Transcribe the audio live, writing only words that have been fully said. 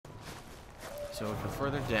So we go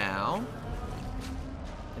further down.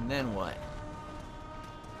 And then what?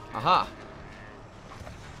 Aha!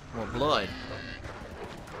 More blood.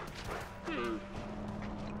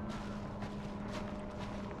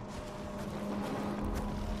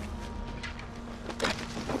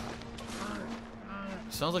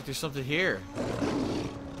 Sounds like there's something here.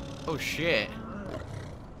 Oh shit.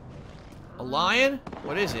 A lion?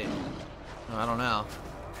 What is it? Oh, I don't know.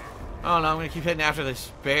 I don't know, I'm gonna keep heading after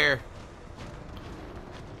this bear.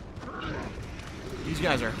 These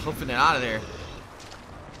guys are hoofing it out of there.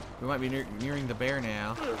 We might be nearing the bear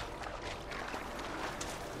now.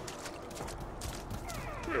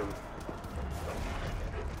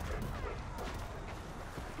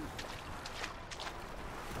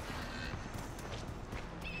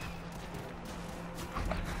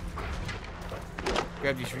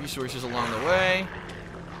 Grab these resources along the way.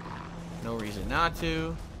 No reason not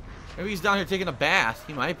to. Maybe he's down here taking a bath.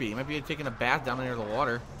 He might be. He might be taking a bath down near the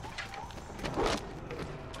water.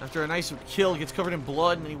 After a nice kill, gets covered in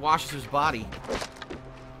blood, and then he washes his body.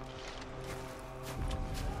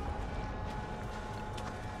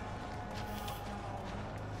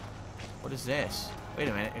 What is this? Wait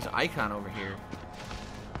a minute. There's an icon over here.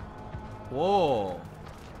 Whoa.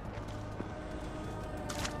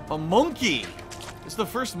 A monkey. It's the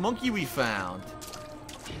first monkey we found.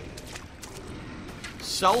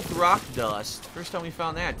 South rock dust. First time we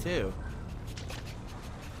found that, too.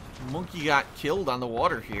 Monkey got killed on the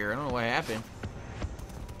water here. I don't know what happened.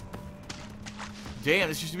 Damn,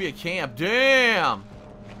 this used to be a camp. Damn!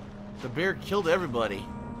 The bear killed everybody.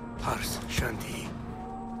 Pars Shanti.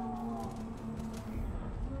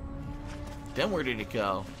 Then where did it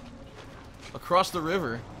go? Across the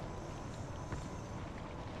river.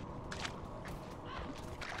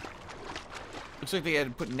 Looks like they had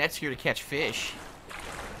to put nets here to catch fish.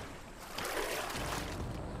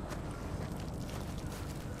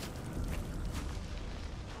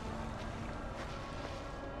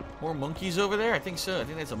 More monkeys over there? I think so. I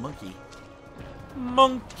think that's a monkey.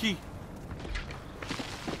 Monkey!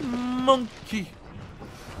 Monkey!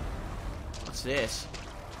 What's this?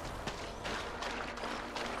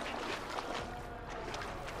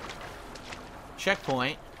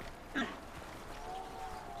 Checkpoint.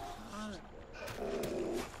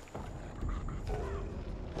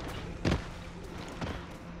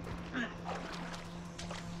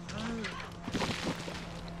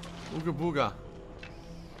 Ooga booga.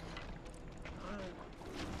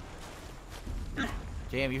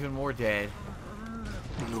 Damn, even more dead.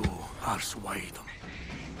 No, Arswaidum.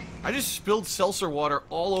 I just spilled seltzer water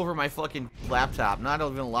all over my fucking laptop. Not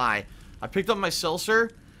even gonna lie. I picked up my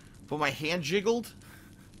seltzer, but my hand jiggled,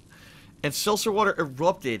 and seltzer water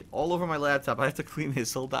erupted all over my laptop. I have to clean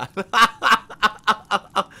this. Hold on.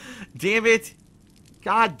 Damn it.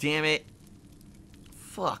 God damn it.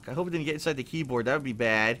 Fuck. I hope it didn't get inside the keyboard. That would be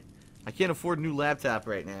bad. I can't afford a new laptop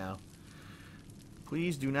right now.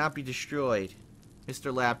 Please do not be destroyed.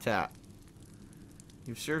 Mr. Laptop.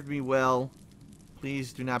 You've served me well.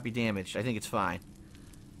 Please do not be damaged. I think it's fine.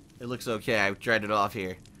 It looks okay. I dried it off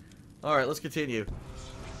here. Alright, let's continue.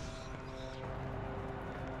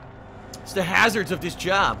 It's the hazards of this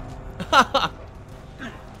job.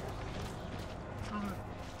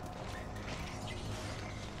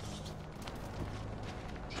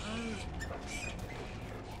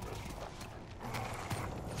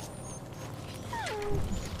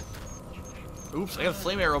 Oops, I got a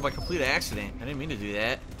flame arrow by complete accident. I didn't mean to do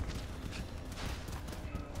that.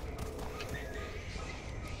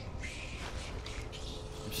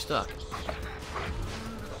 I'm stuck.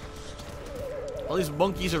 All these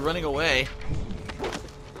monkeys are running away.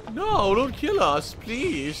 No, don't kill us,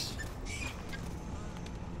 please.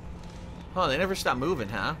 Oh, they never stop moving,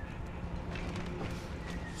 huh?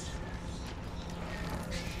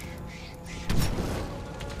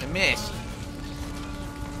 I missed.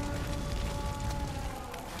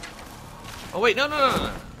 Oh wait, no.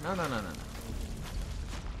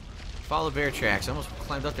 Follow the bear tracks. I almost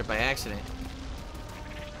climbed up there by accident.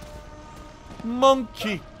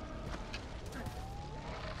 Monkey.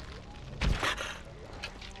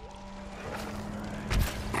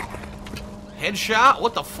 Headshot?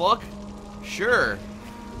 What the fuck? Sure.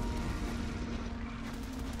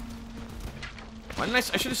 Why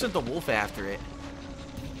didn't I should have sent the wolf after it.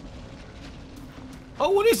 Oh,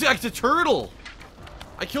 what is that? It's a turtle.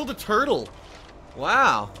 I killed a turtle.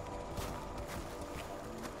 Wow.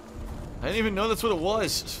 I didn't even know that's what it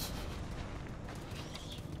was.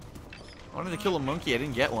 I wanted to kill a monkey. I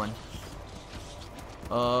didn't get one.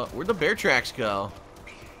 Where'd the bear tracks go?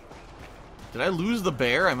 Did I lose the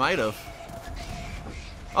bear? I might have.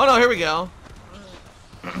 Oh no, here we go.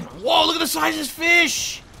 Whoa, look at the size of this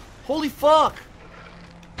fish! Holy fuck!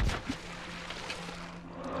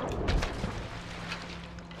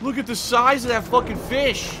 Look at the size of that fucking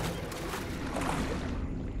fish!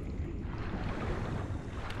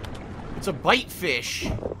 It's a bite fish.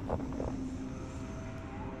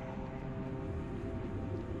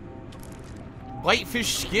 Bite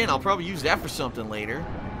fish skin. I'll probably use that for something later.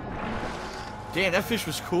 Damn, that fish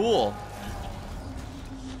was cool.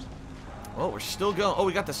 Oh, we're still going. Oh,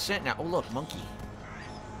 we got the scent now. Oh, look, monkey.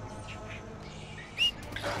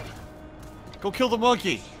 Go kill the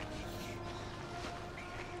monkey.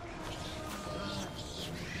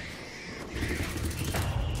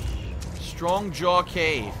 Strong Jaw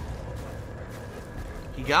Cave.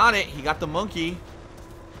 He got it. He got the monkey.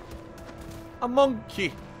 A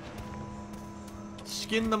monkey.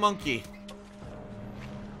 Skin the monkey.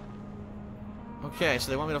 Okay,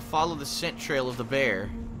 so they want me to follow the scent trail of the bear.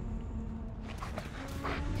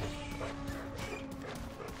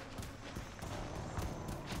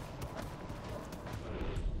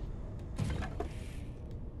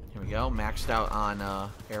 Here we go. Maxed out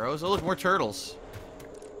on arrows. Oh, look, more turtles.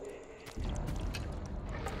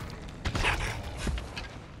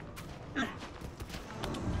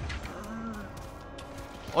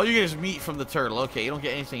 All you get is meat from the turtle. Okay, you don't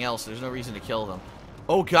get anything else. There's no reason to kill them.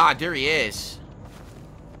 Oh god, there he is.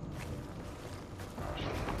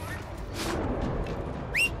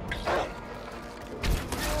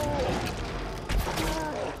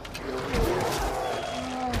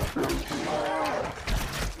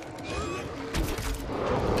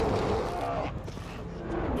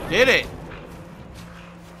 Did it.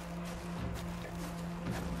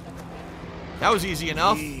 That was easy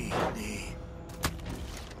enough.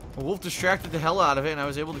 The wolf distracted the hell out of it, and I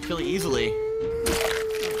was able to kill it easily.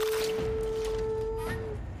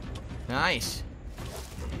 Nice.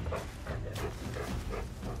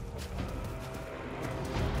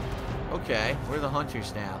 Okay, where are the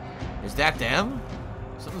hunters now? Is that them?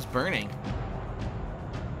 Something's burning.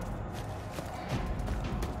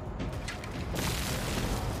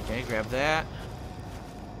 Okay, grab that.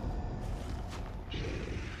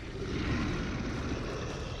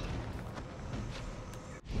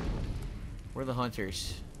 Where are the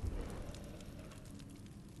hunters?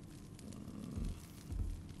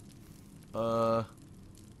 They're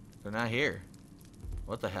not here.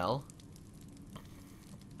 What the hell?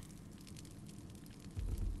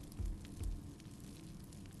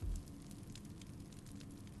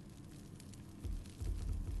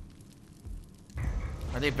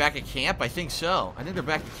 Are they back at camp? I think so. I think they're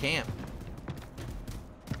back at camp.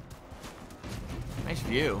 Nice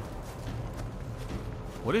view.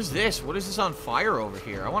 What is this? What is this on fire over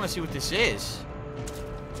here? I want to see what this is.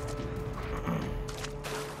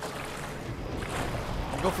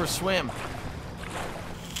 I'll go for a swim.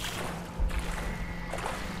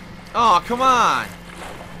 Oh, come on!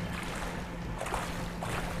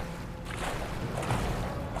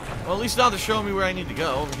 Well, at least now they're showing me where I need to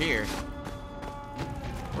go. Over here.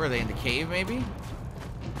 Where are they? In the cave, maybe?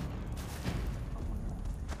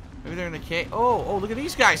 Maybe they're in the cave. Oh, look at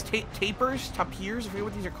these guys. Tapirs? Tapirs? I forget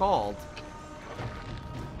what these are called.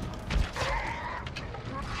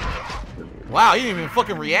 Wow, you didn't even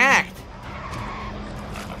fucking react.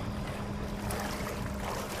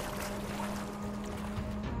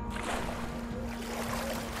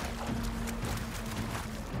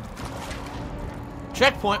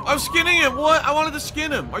 Checkpoint. I'm skinning him. What? I wanted to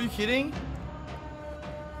skin him. Are you kidding?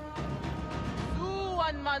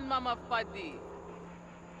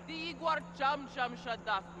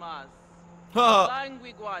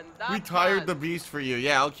 Retired the beast for you.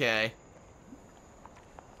 Yeah, okay.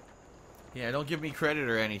 Yeah, don't give me credit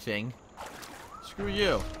or anything. Screw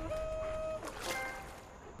you.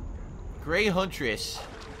 Gray Huntress.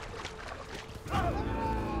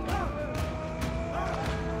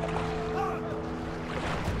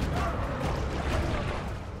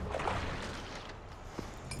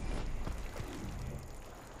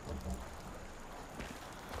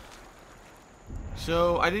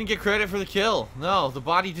 So, I didn't get credit for the kill. No, the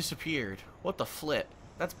body disappeared. What the flip?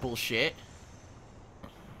 That's bullshit.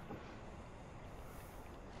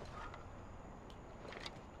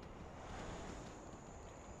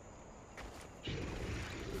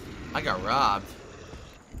 I got robbed.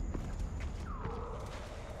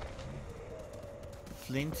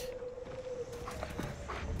 Flint.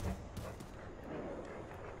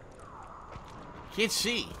 Can't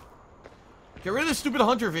see. Get rid of the stupid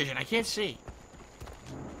hunter vision. I can't see.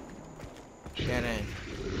 Dead end.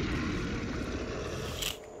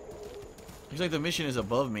 Looks like the mission is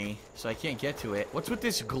above me, so I can't get to it. What's with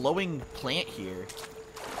this glowing plant here?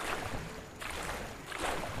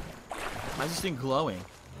 Why is this thing glowing?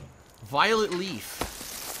 Violet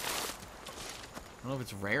leaf. I don't know if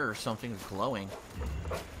it's rare or something. It's glowing.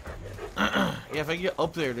 Yeah, if I get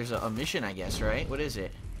up there, there's a mission, I guess, right? What is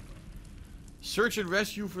it? Search and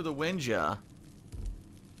rescue for the Wenja.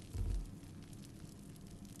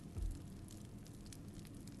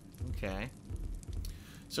 Okay.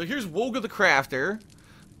 So here's Wolga the Crafter.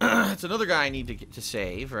 It's another guy I need to get to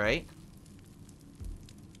save, right?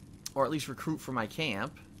 Or at least recruit for my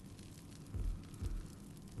camp.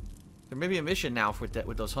 There may be a mission now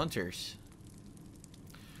with those hunters.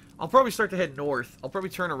 I'll probably start to head north. I'll probably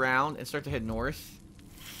turn around and start to head north.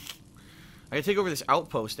 I gotta take over this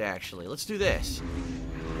outpost, actually. Let's do this.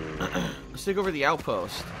 Let's take over the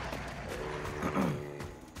outpost.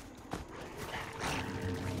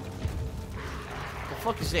 The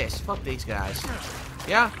fuck is this? Fuck these guys.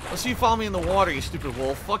 Yeah? Let's see you follow me in the water, you stupid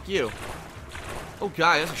wolf. Fuck you. Oh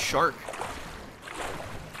god, that's a shark.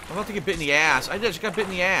 I'm about to get bit in the ass. I just got bit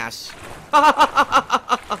in the ass.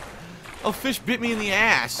 A fish bit me in the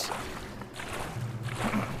ass.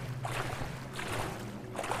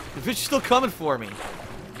 The fish is still coming for me.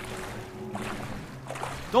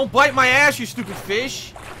 Don't bite my ass, you stupid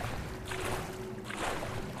fish.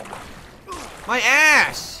 My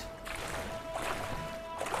ass.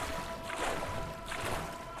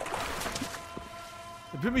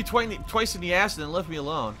 It bit me twice in the ass and then left me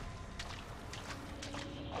alone.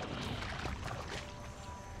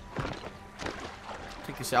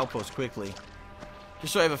 Take this outpost quickly.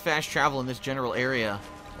 Just so I have a fast travel in this general area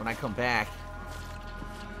when I come back.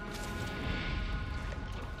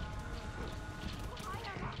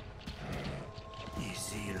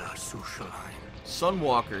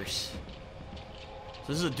 Sunwalkers. So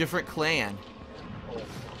this is a different clan.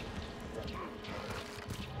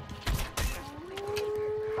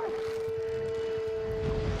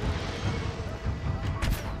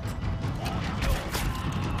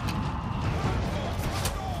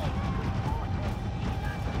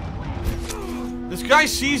 This guy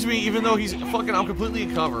sees me even though he's fucking, I'm completely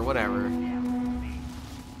in cover, whatever.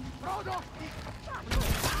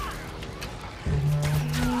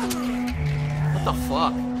 What the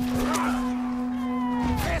fuck?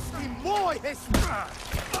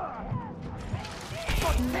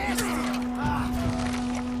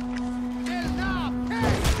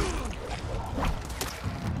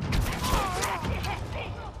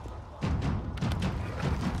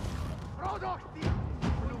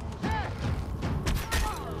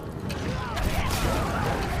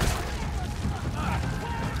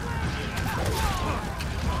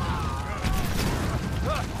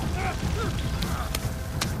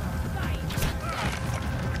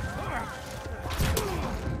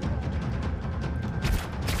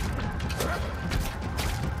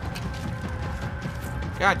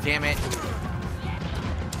 God damn it.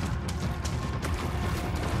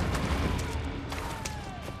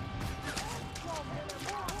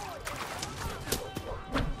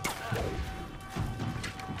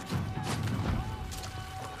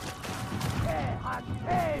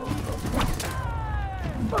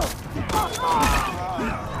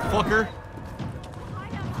 Fucker.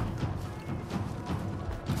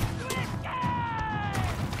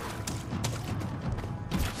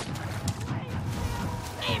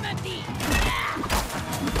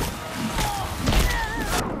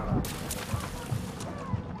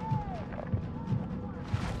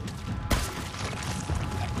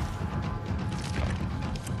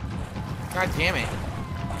 God damn it.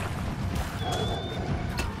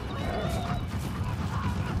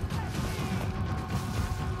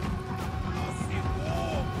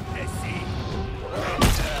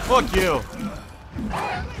 Fuck you.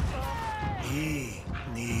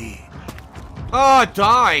 Oh, I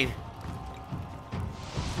died.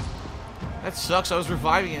 That sucks. I was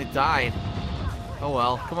reviving and it died. Oh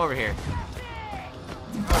well. Come over here.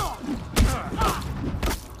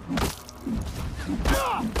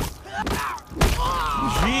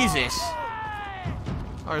 Jesus.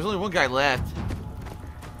 Oh, there's only one guy left.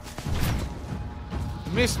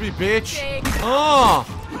 You missed me, bitch. Oh.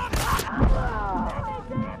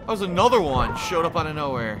 That was another one. Showed up out of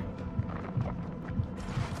nowhere.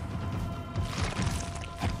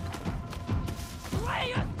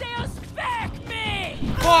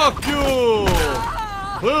 Fuck you!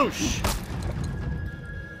 Boosh!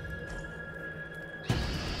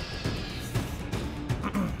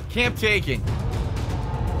 Camp taken.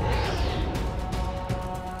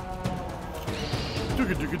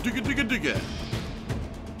 Digga, digga, digga, digga, digga.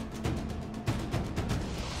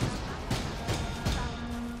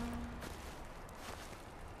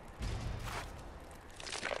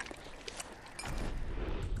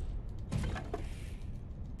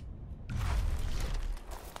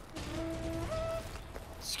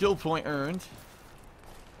 Skill point earned.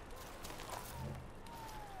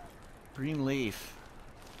 Green leaf.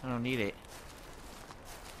 I don't need it.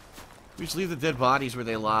 We just leave the dead bodies where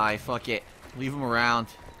they lie. Fuck it. Leave them around.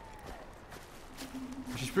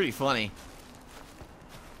 Which is pretty funny.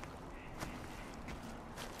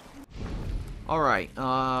 Alright.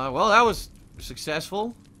 Well, that was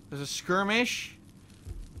successful. There's a skirmish.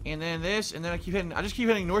 And then this. And then I just keep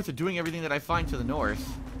heading north and doing everything that I find to the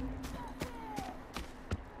north.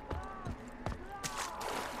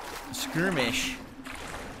 Skirmish.